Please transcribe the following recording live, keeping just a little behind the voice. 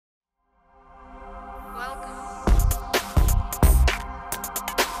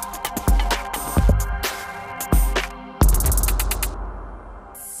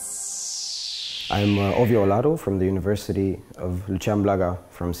I'm Ovio Olaru from the University of Lucian Blaga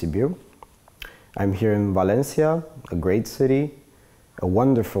from Sibiu. I'm here in Valencia, a great city, a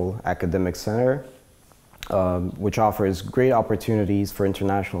wonderful academic center, which offers great opportunities for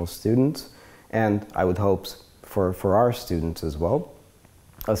international students, and I would hope for our students as well.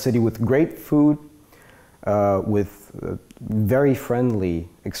 A city with great food, with very friendly,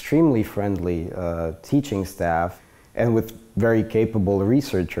 extremely friendly teaching staff, and with very capable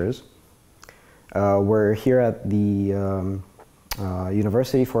researchers. We're here at the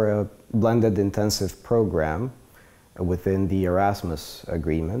university for a blended intensive program within the Erasmus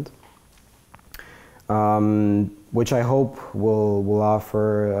agreement, which I hope will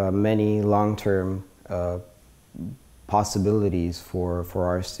offer many long-term possibilities for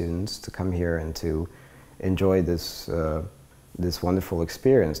our students to come here and to enjoy this, this wonderful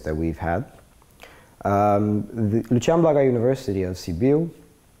experience that we've had. The Lucian Blaga University of Sibiu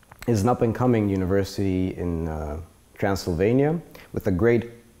is an up-and-coming university in Transylvania with a great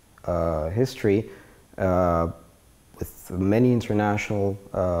history, with many international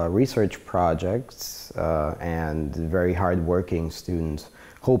research projects and very hard-working students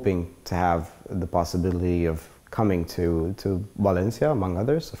hoping to have the possibility of coming to Valencia, among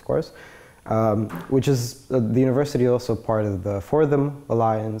others, of course, which is the university also part of the FORTHEM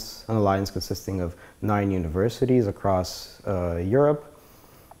alliance, an alliance consisting of 9 universities across Europe.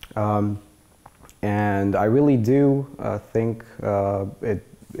 And I really do think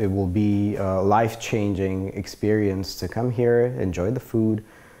it will be a life-changing experience to come here, enjoy the food,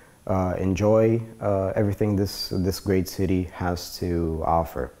 enjoy everything this great city has to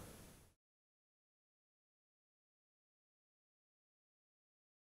offer.